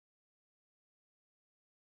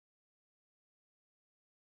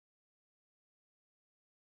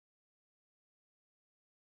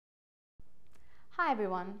Hi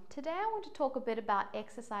everyone, today I want to talk a bit about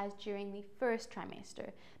exercise during the first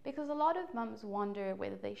trimester because a lot of mums wonder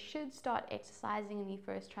whether they should start exercising in the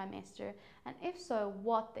first trimester and if so,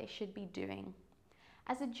 what they should be doing.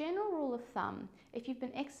 As a general rule of thumb, if you've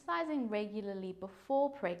been exercising regularly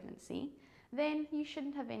before pregnancy, then you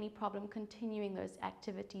shouldn't have any problem continuing those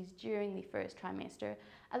activities during the first trimester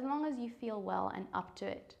as long as you feel well and up to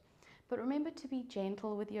it. But remember to be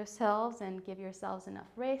gentle with yourselves and give yourselves enough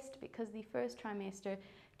rest because the first trimester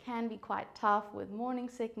can be quite tough with morning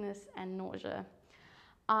sickness and nausea.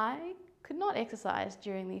 I could not exercise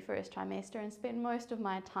during the first trimester and spent most of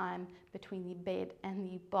my time between the bed and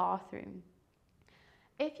the bathroom.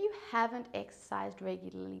 If you haven't exercised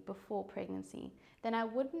regularly before pregnancy, then I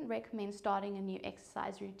wouldn't recommend starting a new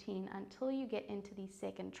exercise routine until you get into the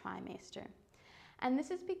second trimester. And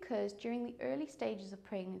this is because during the early stages of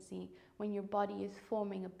pregnancy, when your body is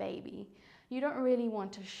forming a baby, you don't really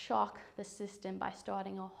want to shock the system by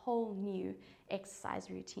starting a whole new exercise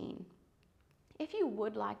routine. If you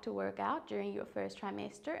would like to work out during your first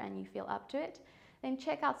trimester and you feel up to it, then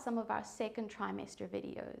check out some of our second trimester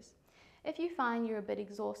videos. If you find you're a bit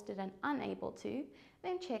exhausted and unable to,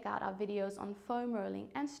 then check out our videos on foam rolling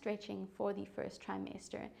and stretching for the first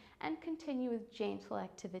trimester and continue with gentle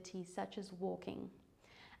activities such as walking.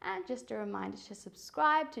 And just a reminder to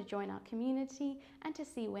subscribe to join our community and to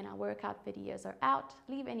see when our workout videos are out.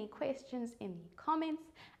 Leave any questions in the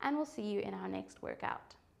comments and we'll see you in our next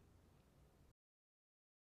workout.